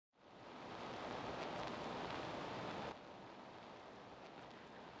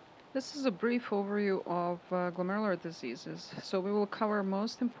This is a brief overview of glomerular diseases. So we will cover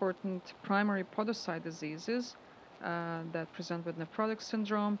most important primary podocyte diseases that present with nephrotic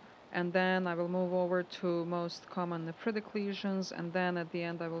syndrome, and then I will move over to most common nephritic lesions, and then at the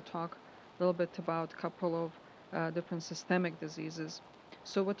end I will talk a little bit about a couple of different systemic diseases.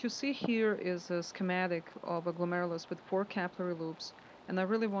 So what you see here is a schematic of a glomerulus with 4 capillary loops, and I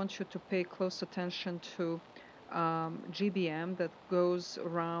really want you to pay close attention to GBM that goes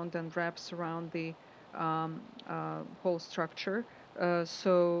around and wraps around the whole structure.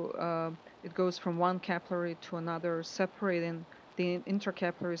 It goes from one capillary to another, separating the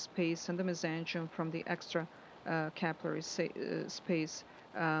intercapillary space and the mesangium from the extra capillary space.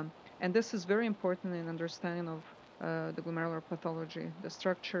 And this is very important in understanding of the glomerular pathology. The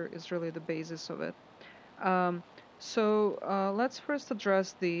structure is really the basis of it. Um, let's first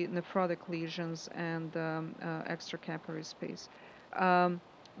address the nephrotic lesions and extracapillary space. Um,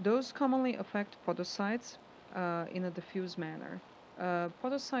 those commonly affect podocytes in a diffuse manner.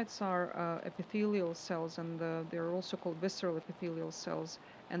 Podocytes are epithelial cells, and they're also called visceral epithelial cells,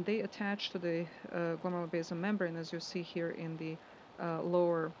 and they attach to the glomerular basal membrane, as you see here in the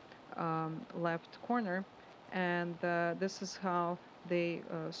lower left corner. And this is how they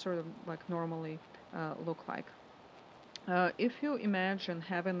sort of like normally look like. If you imagine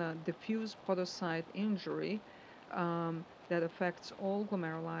having a diffuse podocyte injury that affects all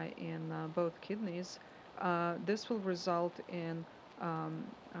glomeruli in both kidneys, this will result in a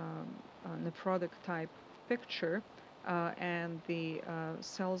nephrotic type picture, and the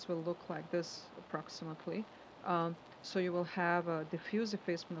cells will look like this approximately. So you will have a diffuse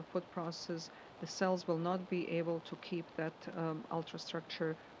effacement of foot process. The cells will not be able to keep that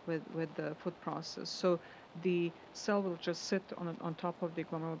ultrastructure with the foot process. So the cell will just sit on top of the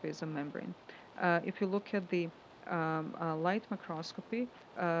glomerular basal membrane. If you look at the light microscopy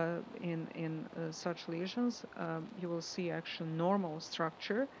in such lesions, you will see actually normal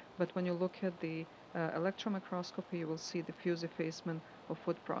structure, but when you look at the electron microscopy, you will see diffuse effacement of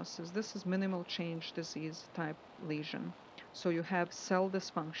foot process. This is minimal change disease type lesion. So you have cell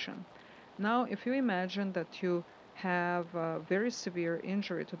dysfunction. Now, if you imagine that you have a very severe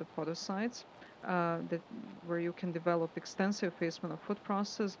injury to the podocytes, where you can develop extensive effacement of foot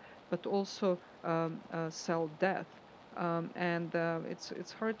process, but also cell death.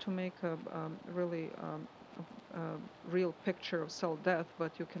 It's hard to make a really real picture of cell death,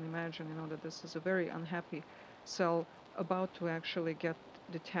 but you can imagine, that this is a very unhappy cell about to actually get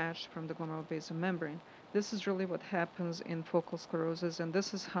detached from the glomerular basal membrane. This is really what happens in focal sclerosis, and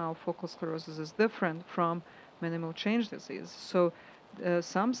this is how focal sclerosis is different from minimal change disease. So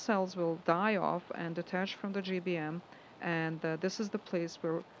some cells will die off and detach from the GBM, and this is the place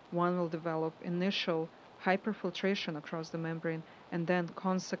where one will develop initial hyperfiltration across the membrane and then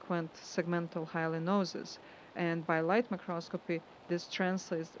consequent segmental hyalinosis. And by light microscopy, this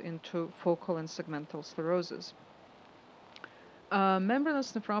translates into focal and segmental sclerosis.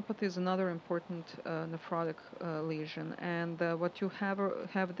 Membranous nephropathy is another important nephrotic lesion, and what you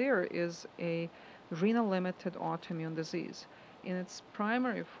have there is a renal-limited autoimmune disease. In its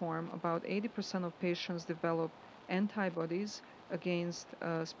primary form, about 80% of patients develop antibodies against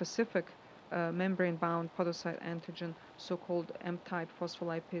a specific membrane-bound podocyte antigen, so-called M-type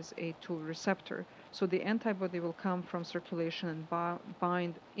phospholipase A2 receptor. So the antibody will come from circulation and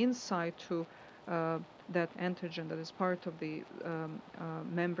bind inside to uh, that antigen that is part of the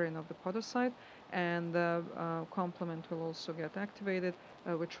membrane of the podocyte, and the complement will also get activated,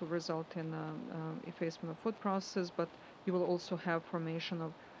 which will result in effacement of foot process, but you will also have formation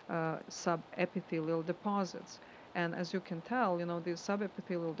of subepithelial deposits. And as you can tell, these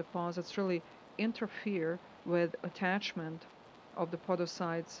subepithelial deposits really interfere with attachment of the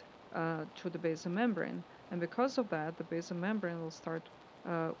podocytes to the basal membrane. And because of that, the basal membrane will start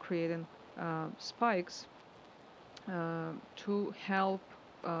creating spikes to help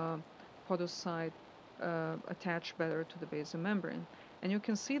podocyte attach better to the basal membrane. And you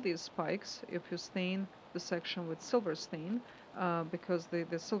can see these spikes if you stain the section with silver stain, because the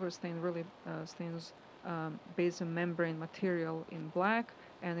silver stain really stains basal membrane material in black,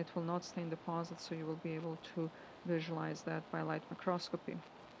 and it will not stain deposits, so you will be able to visualize that by light microscopy.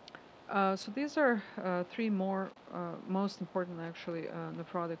 So these are three most important, actually,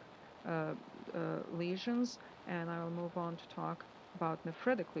 nephrotic uh, lesions, and I will move on to talk about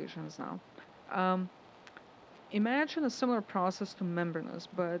nephritic lesions now. Um, Imagine a similar process to membranous,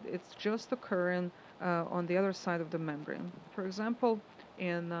 but it's just occurring on the other side of the membrane. For example,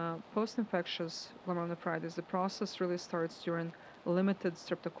 in post-infectious glomerulonephritis, the process really starts during limited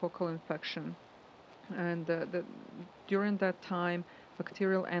streptococcal infection and during that time,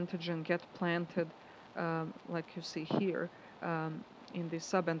 bacterial antigen get planted, like you see here, um, in the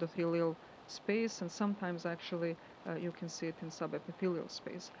subendothelial space, and sometimes actually you can see it in subepithelial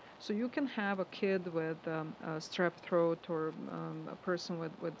space. So you can have a kid with a strep throat or a person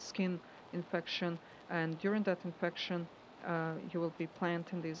with skin infection, and during that infection, you will be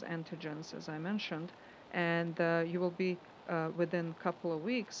planting these antigens, as I mentioned, and you will be within a couple of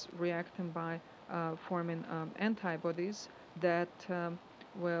weeks reacting by forming antibodies that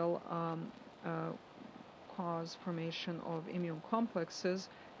will uh, cause formation of immune complexes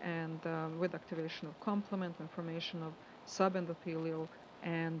and with activation of complement and formation of subendothelial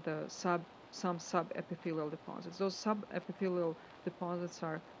and some subepithelial deposits. Those subepithelial deposits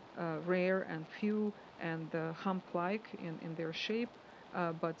are rare and few and hump-like in their shape,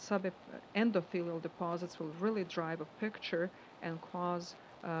 but subendothelial deposits will really drive a picture and cause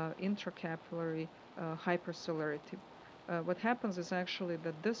intracapillary hypercellularity. What happens is actually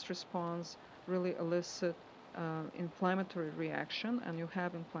that this response really elicit inflammatory reaction, and you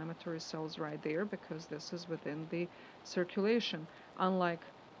have inflammatory cells right there because this is within the circulation. Unlike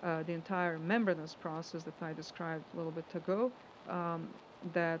the entire membranous process that I described a little bit ago, um,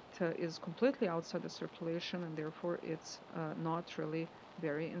 that is completely outside the circulation, and therefore it's not really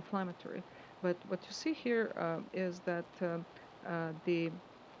very inflammatory. But what you see here is that the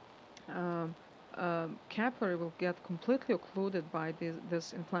um, capillary will get completely occluded by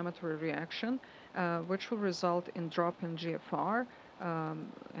this inflammatory reaction, which will result in drop in GFR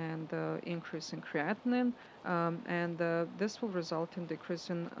and increase in creatinine, and this will result in decrease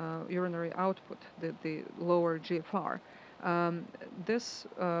in urinary output, the lower GFR. Um, this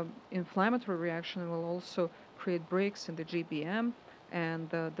inflammatory reaction will also create breaks in the GBM and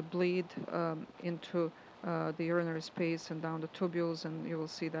the bleed into the urinary space and down the tubules, and you will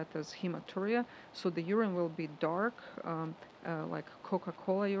see that as hematuria. So the urine will be dark, like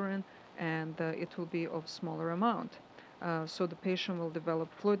Coca-Cola urine, and it will be of smaller amount. So the patient will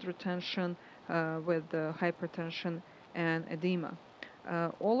develop fluid retention with hypertension and edema.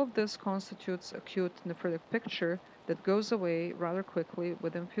 All of this constitutes acute nephritic picture that goes away rather quickly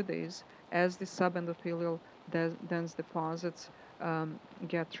within a few days as the subendothelial dense deposits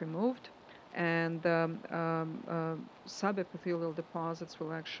get removed, and subepithelial deposits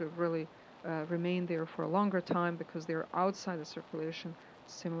will actually really remain there for a longer time because they're outside the circulation,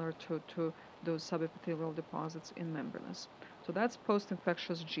 similar to those subepithelial deposits in membranous. So that's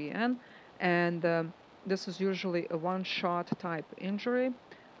post-infectious GN, and this is usually a one-shot type injury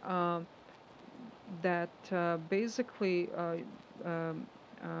uh, that basically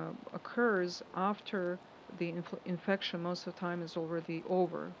occurs after the infection most of the time is already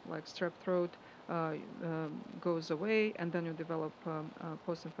over, like strep throat goes away, and then you develop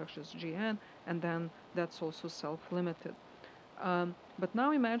post-infectious GN, and then that's also self-limited. But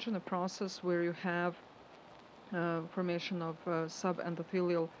now imagine a process where you have formation of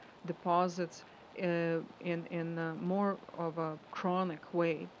subendothelial deposits in more of a chronic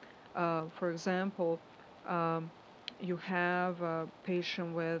way. For example, um, you have a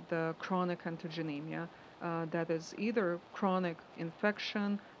patient with chronic angiogenemia that is either chronic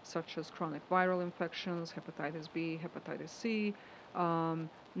infection, such as chronic viral infections, hepatitis B, hepatitis C,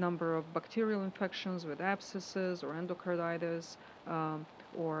 number of bacterial infections with abscesses or endocarditis,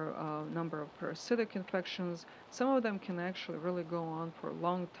 or number of parasitic infections. Some of them can actually really go on for a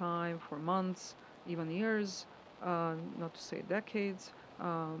long time, for months, even years, not to say decades.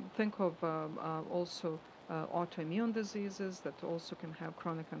 Think of also autoimmune diseases that also can have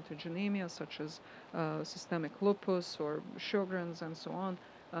chronic angiogenemia, such as systemic lupus or Sjogren's and so on.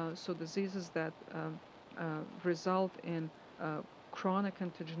 So diseases that result in chronic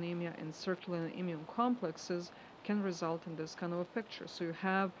angiogenemia and circulating immune complexes can result in this kind of a picture. So you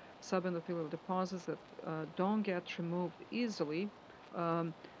have subendothelial deposits that don't get removed easily,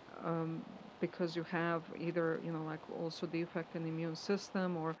 um, um, because you have either, like also defect in the immune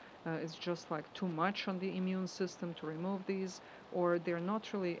system, or it's just like too much on the immune system to remove these, or they're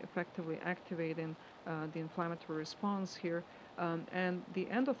not really effectively activating the inflammatory response here. And the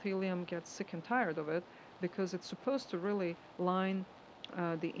endothelium gets sick and tired of it because it's supposed to really line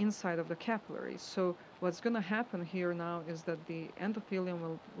the inside of the capillary. So what's going to happen here now is that the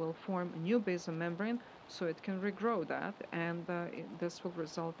endothelium will form a new basal membrane, so it can regrow that, and this will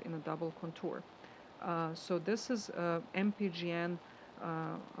result in a double contour. So this is MPGN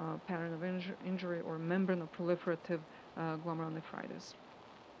pattern of injury, or membranoproliferative glomerulonephritis.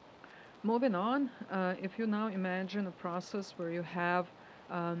 Moving on, if you now imagine a process where you have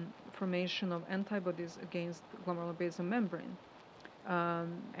formation of antibodies against glomerular basal membrane,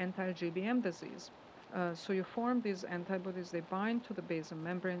 anti-GBM disease. So you form these antibodies, they bind to the basal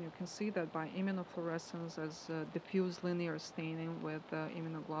membrane. You can see that by immunofluorescence as diffuse linear staining with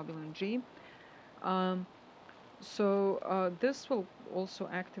immunoglobulin G. Um, this will also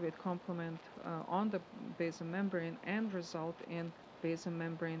activate complement on the basal membrane and result in basal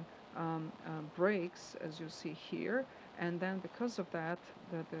membrane breaks, as you see here. And then because of that,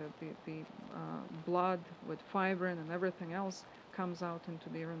 the blood with fibrin and everything else comes out into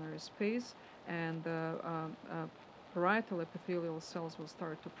the urinary space, and parietal epithelial cells will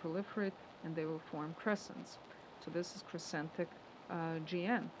start to proliferate, and they will form crescents. So this is crescentic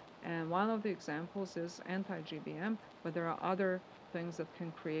GN. And one of the examples is anti-GBM, but there are other things that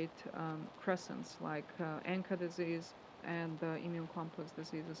can create crescents, like ANCA disease and immune complex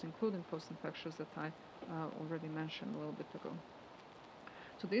diseases, including post-infectious that I already mentioned a little bit ago.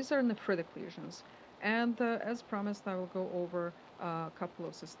 So these are nephritic lesions. And as promised, I will go over a couple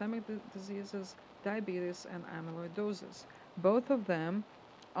of systemic diseases, diabetes and amyloidosis. Both of them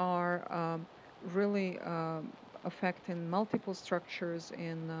are really affecting multiple structures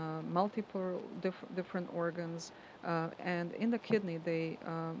in multiple different organs. And in the kidney, they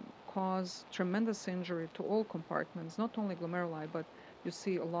cause tremendous injury to all compartments, not only glomeruli, but you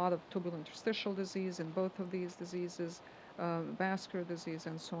see a lot of tubulointerstitial disease in both of these diseases, vascular disease,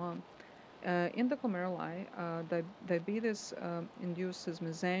 and so on. In the glomeruli, diabetes induces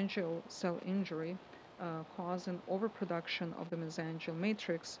mesangial cell injury, causing overproduction of the mesangial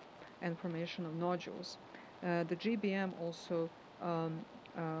matrix and formation of nodules. The GBM also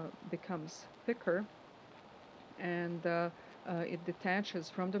becomes thicker, and it detaches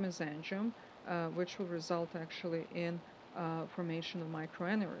from the mesangium, which will result actually in formation of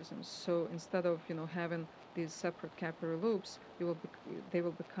microaneurysms. So instead of having these separate capillary loops, they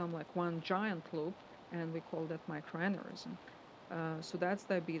will become like one giant loop, and we call that microaneurysm. So that's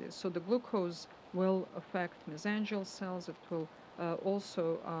diabetes. So the glucose will affect mesangial cells. It will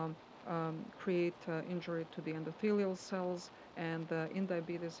also create injury to the endothelial cells, and in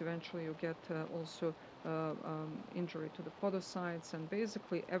diabetes eventually you get also injury to the podocytes, and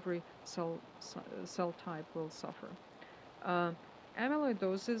basically every cell type will suffer.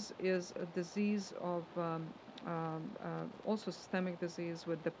 Amyloidosis is a disease of also systemic disease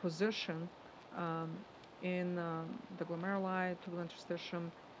with deposition in the glomeruli, tubulointerstitium,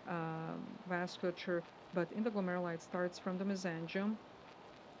 vasculature, but in the glomeruli it starts from the mesangium,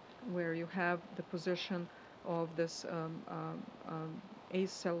 where you have the position of this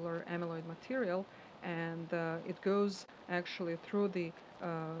acellular amyloid material, and it goes actually through the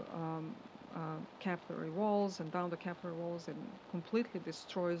capillary walls and down the capillary walls, and completely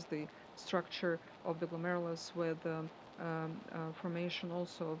destroys the structure of the glomerulus with formation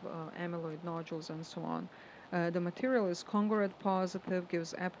also of amyloid nodules and so on. The material is congruent positive,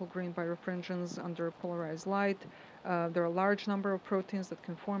 gives apple green birefringence under polarized light. There are a large number of proteins that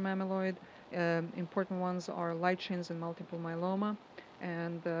can form amyloid. Important ones are light chains in multiple myeloma,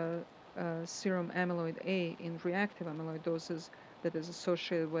 and serum amyloid A in reactive amyloidosis that is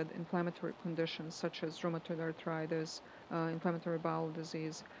associated with inflammatory conditions such as rheumatoid arthritis, inflammatory bowel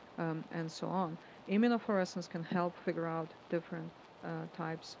disease, and so on. Immunofluorescence can help figure out different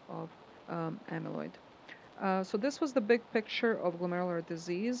types of amyloid. So this was the big picture of glomerular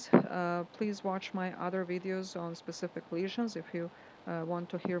disease. Please watch my other videos on specific lesions if you want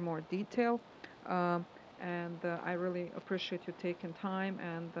to hear more detail. And I really appreciate you taking time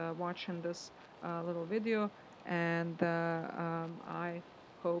and watching this little video. And I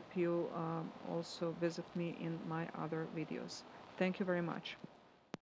hope you also visit me in my other videos. Thank you very much.